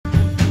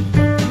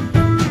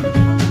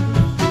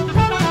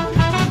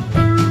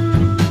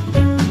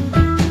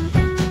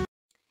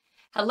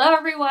Hello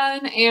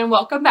everyone and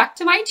welcome back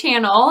to my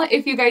channel.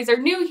 If you guys are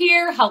new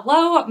here,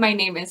 hello, my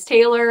name is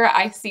Taylor.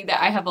 I see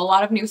that I have a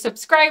lot of new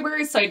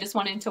subscribers, so I just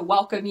wanted to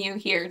welcome you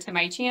here to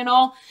my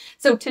channel.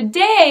 So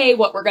today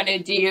what we're going to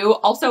do,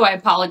 also I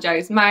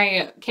apologize,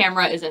 my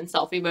camera is in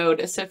selfie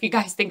mode, so if you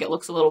guys think it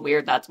looks a little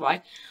weird, that's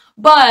why.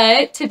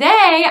 But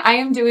today I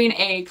am doing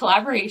a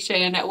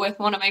collaboration with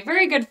one of my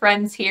very good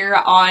friends here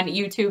on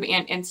YouTube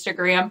and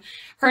Instagram.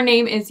 Her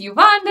name is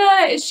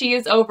Uvonda. She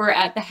is over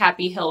at the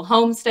Happy Hill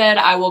Homestead.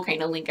 I will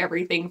kind of link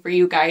everything for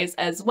you guys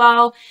as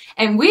well.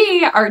 And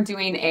we are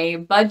doing a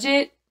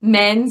budget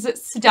men's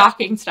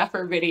stocking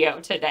stuffer video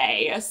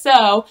today.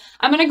 So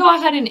I'm going to go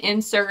ahead and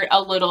insert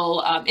a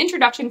little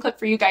introduction clip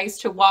for you guys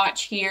to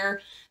watch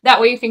here. That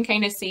way you can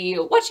kind of see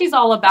what she's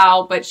all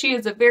about, but she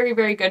is a very,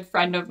 very good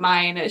friend of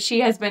mine.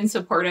 She has been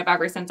supportive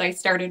ever since I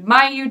started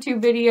my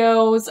YouTube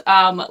videos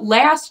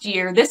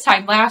this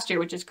time last year,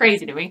 which is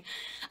crazy to me.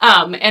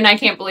 And I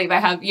can't believe I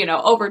have,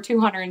 over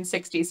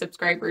 260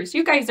 subscribers.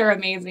 You guys are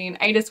amazing.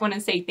 I just want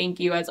to say thank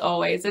you as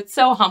always. It's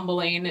so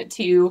humbling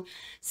to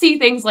see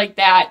things like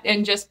that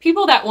and just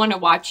people that want to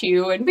watch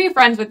you and be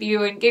friends with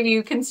you and give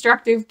you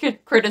constructive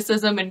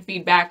criticism and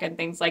feedback and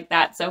things like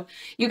that. So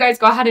you guys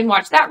go ahead and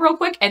watch that real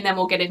quick and then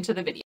we'll get into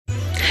the video.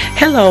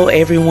 Hello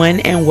everyone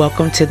and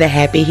welcome to the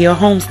Happy Hill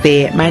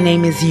Homestead. My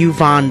name is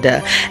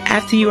Uvonda.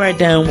 After you are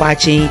done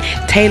watching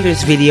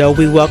Taylor's video,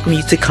 we welcome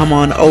you to come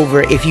on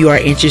over if you are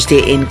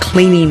interested in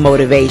cleaning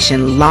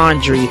motivation,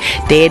 laundry,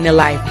 day in the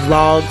life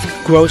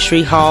vlogs,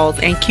 grocery hauls,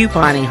 and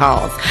couponing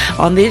hauls.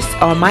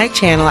 On my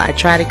channel, I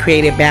try to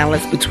create a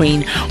balance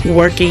between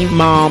working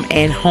mom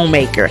and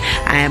homemaker.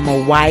 I am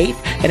a wife,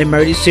 an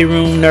emergency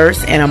room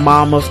nurse, and a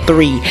mom of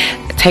 3.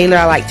 Taylor,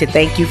 I'd like to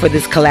thank you for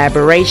this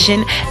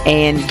collaboration,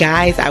 and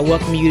guys, I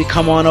welcome you to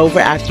come on over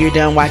after you're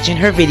done watching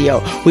her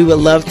video. We would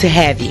love to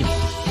have you.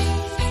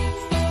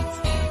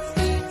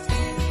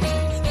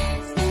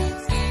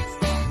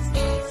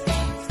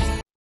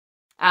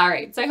 All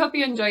right, so I hope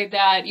you enjoyed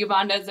that.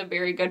 Uvonda is a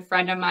very good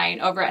friend of mine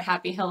over at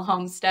Happy Hill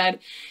Homestead.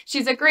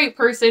 She's a great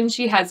person.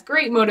 She has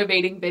great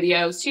motivating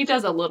videos. She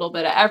does a little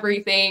bit of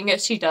everything.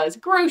 She does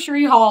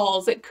grocery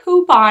hauls,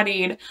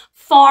 couponing,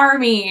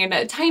 farming,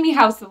 tiny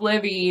house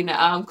living,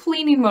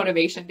 cleaning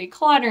motivation,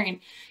 decluttering,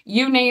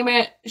 you name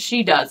it,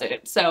 she does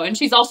it. So, and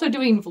she's also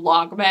doing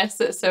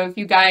Vlogmas. So if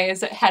you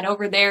guys head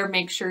over there,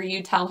 make sure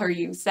you tell her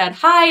you said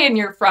hi and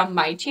you're from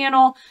my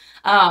channel.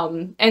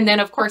 And then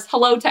of course,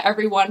 hello to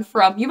everyone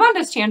from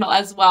Uvonda's channel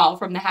as well,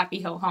 from the Happy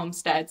Hill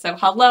Homestead. So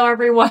hello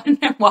everyone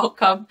and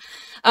welcome.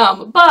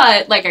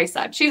 But like I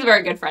said, she's a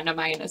very good friend of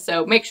mine.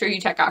 So make sure you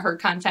check out her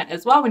content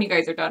as well when you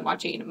guys are done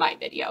watching my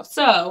video.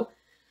 So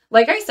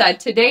like I said,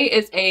 today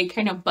is a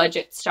kind of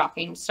budget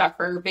stocking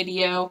stuffer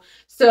video.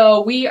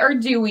 So we are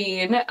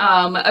doing a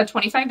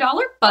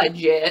 $25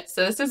 budget.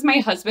 So this is my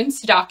husband's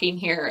stocking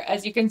here.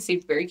 As you can see,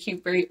 it's very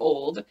cute, very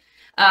old.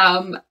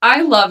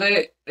 I love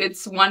it.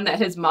 It's one that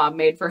his mom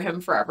made for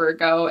him forever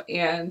ago.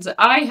 And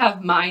I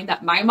have mine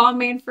that my mom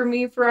made for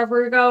me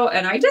forever ago.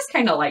 And I just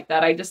kind of like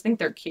that. I just think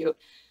they're cute.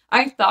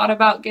 I thought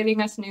about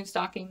getting us new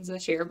stockings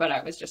this year, but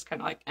I was just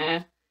kind of like,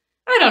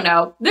 I don't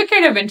know. They're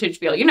kind of vintage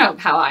feel. You know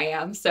how I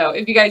am. So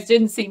if you guys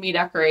didn't see me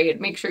decorate,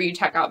 make sure you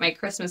check out my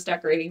Christmas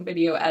decorating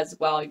video as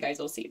well. You guys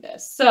will see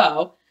this.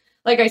 So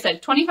like I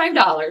said,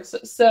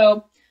 $25.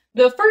 So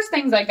the first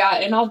things I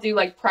got, and I'll do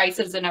like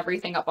prices and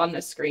everything up on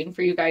the screen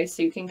for you guys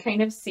so you can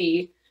kind of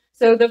see.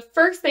 So the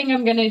first thing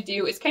I'm going to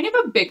do is kind of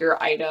a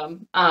bigger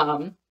item.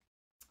 And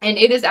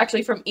it is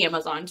actually from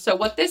Amazon. So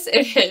what this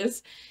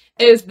is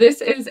this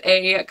is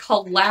a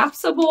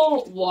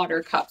collapsible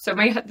water cup. So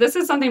this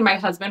is something my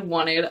husband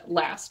wanted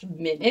last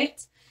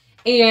minute.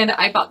 And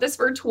I bought this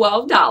for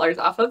 $12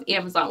 off of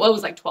Amazon. Well, it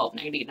was like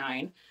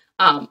 $12.99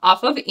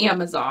 off of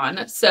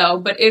Amazon. So,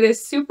 but it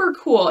is super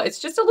cool. It's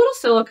just a little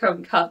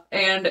silicone cup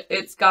and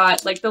it's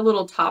got like the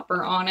little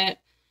topper on it.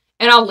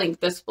 And I'll link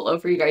this below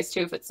for you guys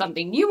too if it's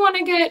something you want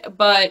to get.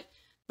 But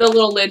the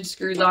little lid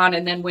screws on,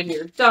 and then when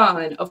you're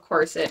done, of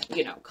course it,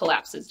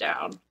 collapses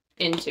down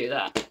into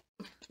that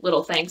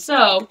little thing.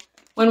 So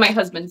when my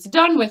husband's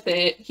done with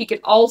it, he can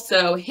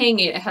also hang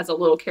it. It has a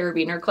little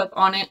carabiner clip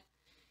on it.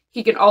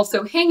 He can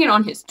also hang it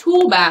on his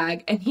tool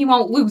bag and he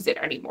won't lose it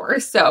anymore.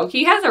 So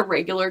he has a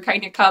regular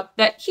kind of cup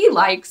that he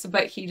likes,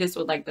 but he just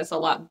would like this a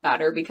lot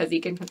better because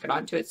he can hook it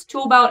onto his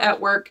tool belt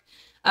at work.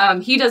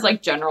 He does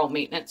like general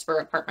maintenance for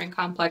apartment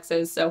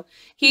complexes. So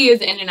he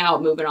is in and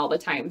out moving all the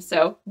time.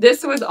 So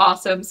this was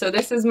awesome. So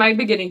this is my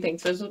beginning thing.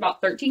 So this was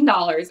about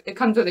 $13. It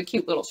comes with a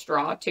cute little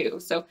straw too.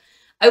 So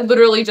I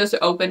literally just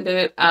opened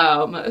it.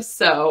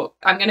 So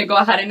I'm going to go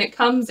ahead, and it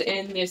comes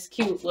in this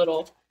cute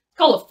little,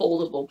 call a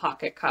foldable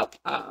pocket cup.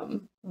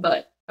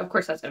 But of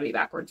course that's going to be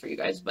backwards for you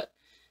guys, but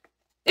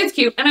it's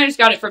cute. And I just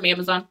got it from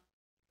Amazon.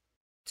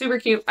 Super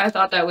cute. I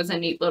thought that was a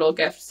neat little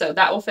gift. So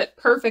that will fit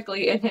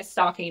perfectly in his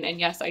stocking. And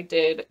yes, I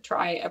did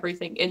try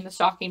everything in the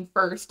stocking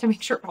first to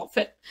make sure it all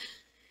fit.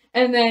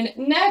 And then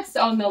next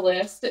on the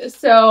list,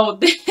 so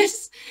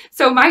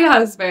my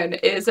husband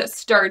is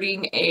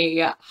starting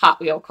a Hot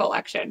Wheel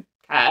collection.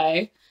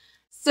 Okay.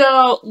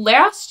 So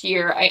last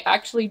year I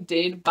actually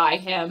did buy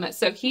him.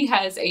 So he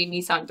has a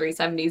Nissan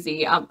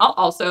 370Z. I'll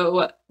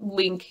also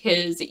link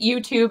his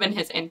YouTube and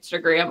his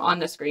Instagram on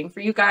the screen for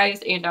you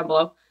guys and down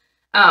below.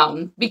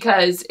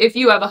 Because if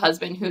you have a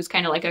husband who's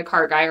kind of like a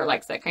car guy or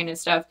likes that kind of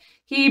stuff,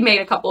 he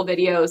made a couple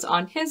videos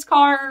on his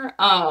car,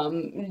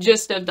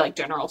 just of like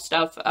general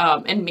stuff,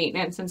 and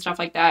maintenance and stuff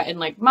like that and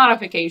like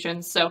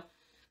modifications. So,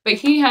 but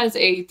he has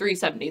a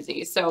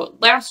 370Z. So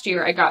last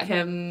year I got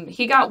him,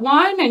 he got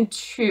 1 and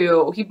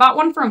 2. He bought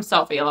one for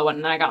himself, a yellow one,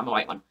 and then I got him a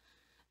white one.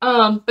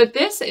 But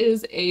this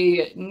is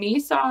a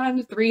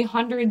Nissan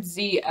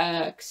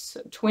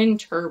 300ZX twin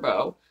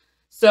turbo.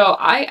 So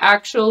I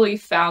actually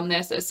found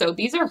this. So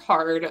these are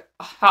hard.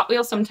 Hot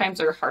Wheels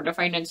sometimes are hard to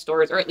find in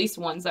stores, or at least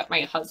ones that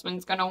my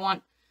husband's gonna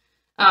want.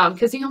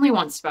 Because he only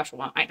wants special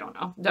one. I don't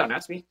know. Don't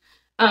ask me.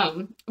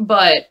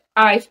 But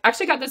I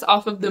actually got this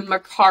off of the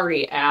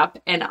Mercari app,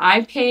 and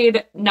I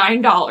paid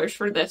 $9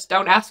 for this.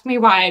 Don't ask me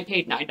why I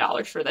paid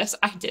 $9 for this.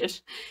 I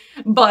did.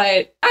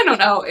 But I don't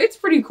know. It's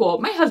pretty cool.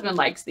 My husband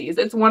likes these.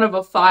 It's one of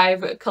a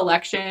 5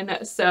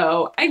 collection.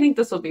 So I think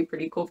this will be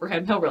pretty cool for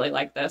him. He'll really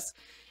like this.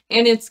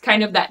 And it's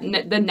kind of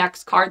the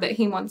next car that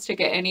he wants to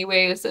get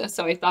anyways.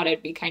 So I thought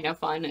it'd be kind of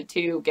fun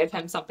to give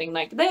him something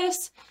like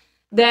this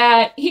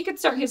that he could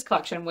start his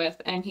collection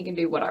with and he can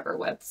do whatever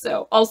with.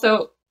 So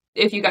also,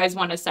 if you guys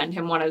want to send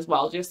him one as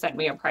well, just send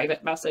me a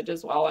private message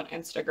as well on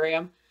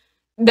Instagram.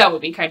 That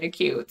would be kind of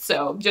cute.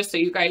 So just so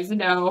you guys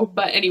know.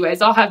 But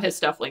anyways, I'll have his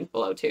stuff linked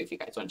below too if you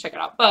guys want to check it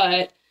out.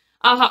 But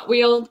a Hot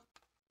Wheel.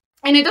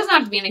 And it doesn't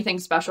have to be anything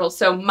special.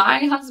 So my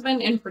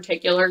husband in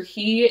particular,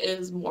 he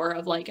is more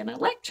of like an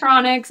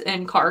electronics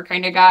and car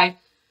kind of guy.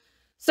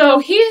 So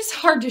he's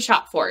hard to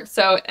shop for.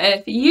 So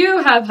if you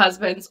have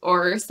husbands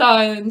or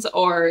sons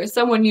or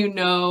someone you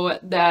know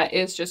that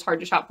is just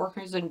hard to shop for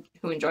and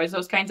who enjoys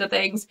those kinds of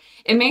things,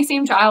 it may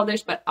seem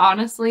childish, but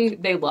honestly,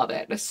 they love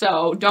it.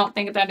 So don't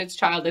think that it's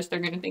childish. They're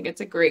going to think it's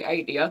a great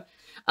idea.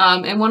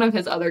 And one of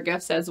his other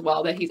gifts as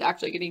well that he's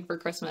actually getting for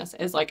Christmas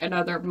is like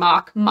another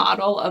mock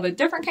model of a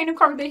different kind of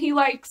car that he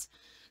likes.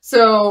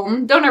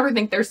 So don't ever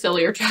think they're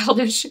silly or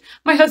childish.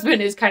 My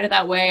husband is kind of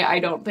that way. I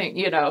don't think,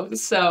 you know,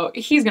 so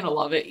he's going to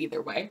love it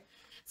either way.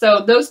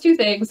 So those two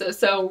things.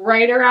 So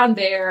right around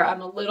there,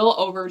 I'm a little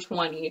over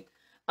 20.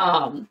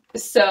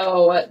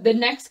 So the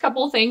next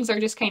couple things are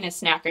just kind of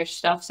snackish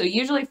stuff. So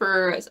usually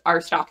for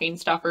our stocking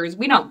stuffers,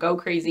 we don't go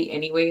crazy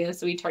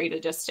anyways. We try to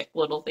just stick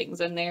little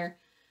things in there.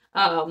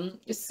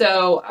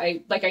 So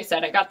like I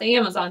said, I got the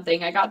Amazon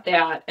thing, I got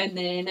that, and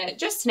then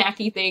just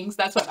snacky things.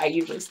 That's what I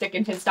usually stick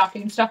in his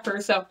stocking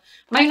stuffer. So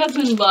my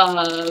husband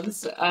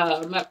loves,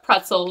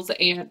 pretzels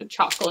and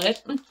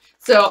chocolate.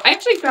 So I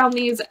actually found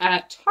these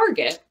at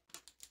Target.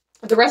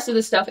 The rest of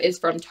the stuff is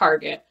from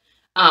Target.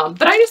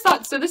 But I just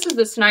thought, so this is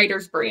the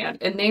Snyder's brand,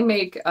 and they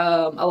make,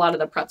 a lot of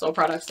the pretzel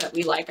products that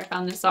we like. I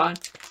found this on,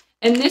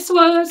 and this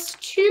was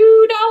 $2,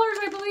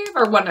 I believe,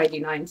 or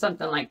 $1.99,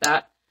 something like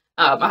that.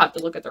 I'll have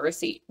to look at the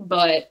receipt,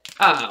 but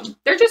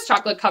they're just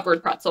chocolate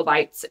covered pretzel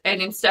bites.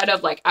 And instead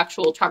of like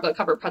actual chocolate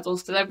covered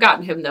pretzels, because I've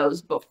gotten him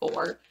those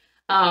before,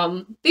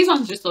 these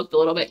ones just looked a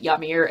little bit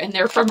yummier and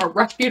they're from a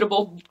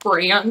reputable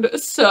brand.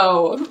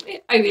 So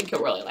I think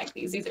he'll really like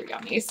these. These are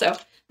yummy. So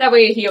that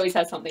way he always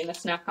has something to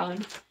snack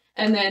on.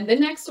 And then the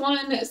next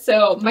one,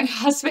 so my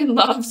husband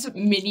loves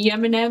mini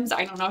M&Ms.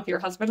 I don't know if your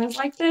husband is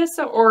like this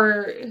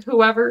or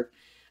whoever.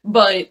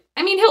 But,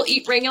 I mean, he'll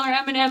eat regular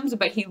M&Ms,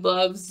 but he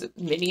loves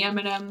mini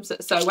M&Ms.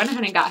 So I went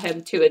ahead and got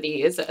him 2 of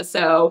these.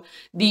 So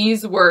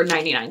these were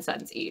 99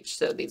 cents each.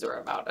 So these were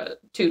about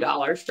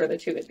 $2 for the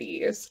 2 of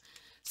these.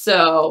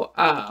 So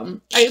I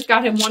just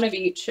got him 1 of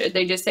each.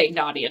 They just say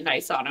naughty and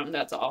nice on them.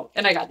 That's all.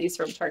 And I got these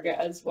from Target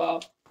as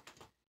well.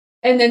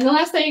 And then the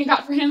last thing I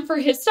got for him for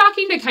his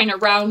stocking to kind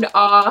of round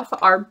off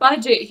our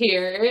budget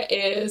here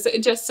is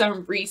just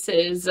some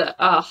Reese's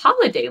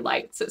holiday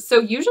lights. So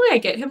usually I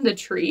get him the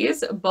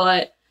trees,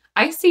 but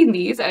I seen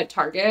these at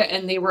Target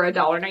and they were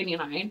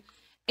 $1.99.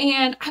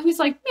 And I was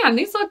like, man,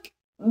 these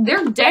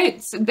they're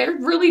dense. They're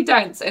really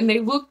dense and they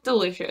look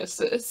delicious.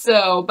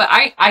 So, but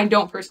I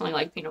don't personally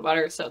like peanut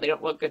butter, so they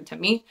don't look good to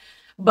me.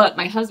 But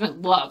my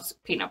husband loves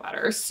peanut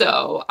butter.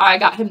 So I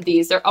got him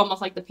these. They're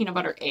almost like the peanut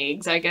butter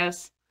eggs, I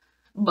guess.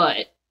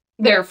 But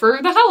they're for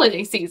the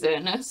holiday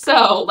season.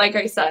 So, like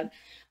I said,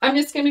 I'm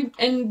just gonna,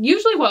 and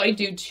usually what I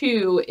do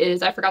too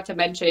is, I forgot to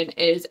mention,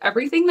 is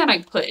everything that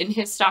I put in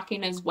his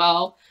stocking as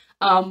well,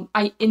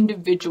 I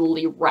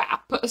individually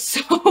wrap.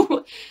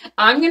 So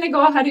I'm going to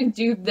go ahead and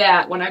do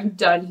that when I'm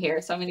done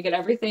here. So I'm going to get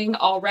everything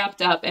all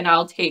wrapped up and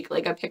I'll take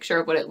like a picture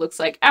of what it looks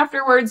like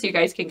afterwards. So you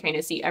guys can kind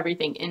of see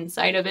everything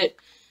inside of it.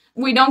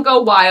 We don't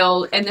go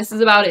wild, and this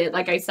is about it.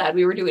 Like I said,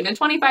 we were doing a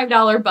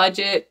 $25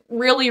 budget,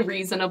 really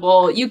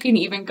reasonable. You can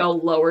even go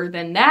lower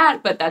than that,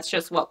 but that's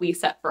just what we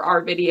set for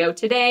our video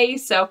today.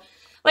 So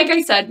like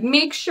I said,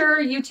 make sure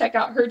you check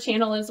out her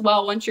channel as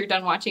well once you're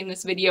done watching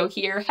this video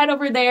here. Head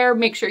over there,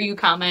 make sure you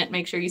comment,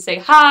 make sure you say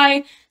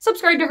hi,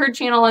 subscribe to her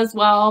channel as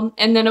well.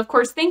 And then of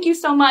course, thank you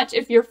so much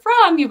if you're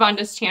from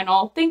Uvonda's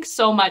channel. Thanks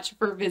so much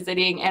for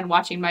visiting and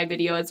watching my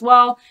video as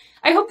well.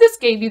 I hope this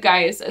gave you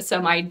guys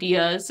some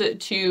ideas to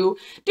do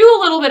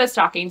a little bit of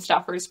stocking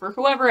stuffers for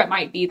whoever it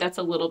might be that's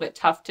a little bit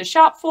tough to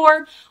shop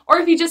for, or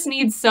if you just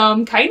need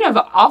some kind of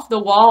off the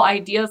wall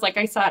ideas. Like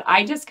I said,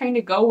 I just kind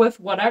of go with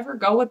whatever,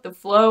 go with the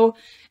flow.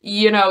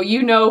 You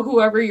know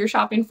whoever you're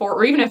shopping for,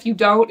 or even if you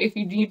don't, if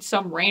you need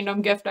some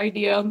random gift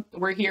idea,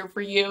 we're here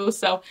for you.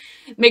 So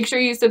make sure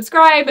you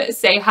subscribe,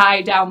 say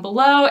hi down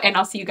below, and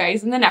I'll see you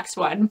guys in the next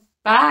one.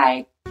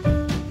 Bye.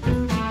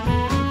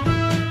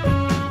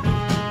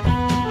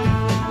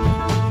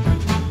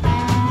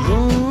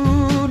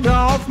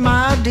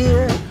 My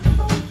dear,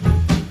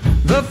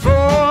 the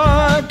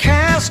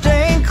forecast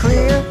ain't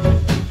clear,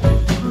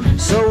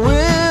 so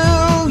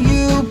will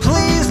you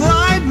please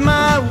light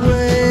my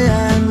way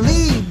and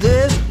lead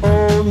this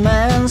old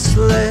man's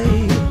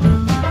sleigh?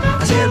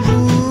 I said,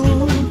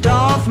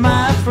 Rudolph,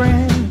 my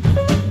friend,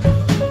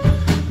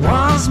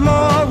 once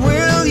more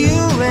will you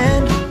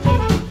lend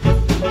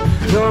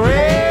your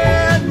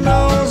red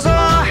nose,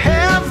 or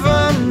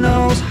heaven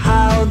knows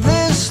how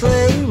this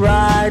sleigh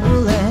ride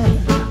will end.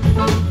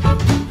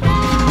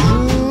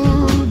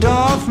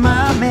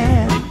 My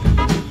man,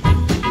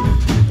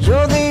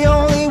 you're the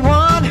only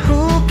one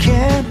who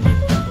can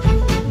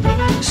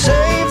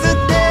save the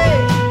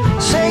day.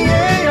 Say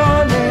yea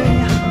or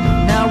nay,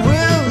 now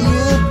will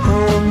you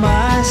pull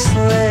my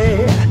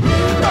sleigh?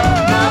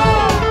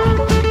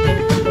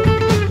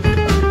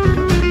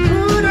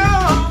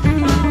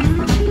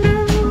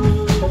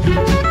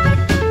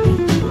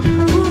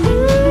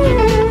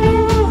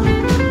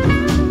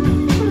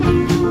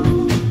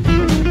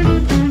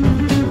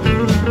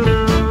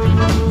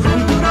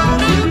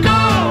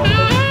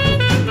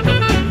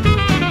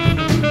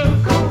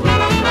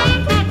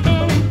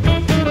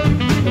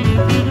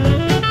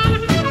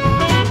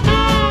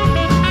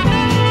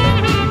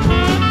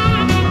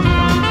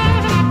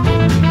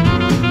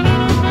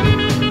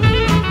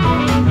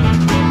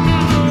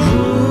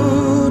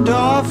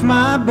 Rudolph,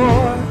 my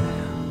boy,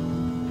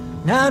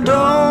 now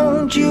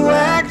don't you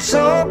act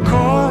so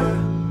coy.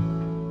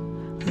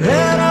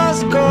 Let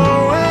us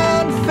go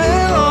and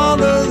fill all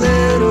the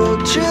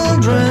little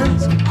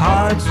children's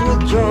hearts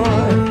with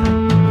joy.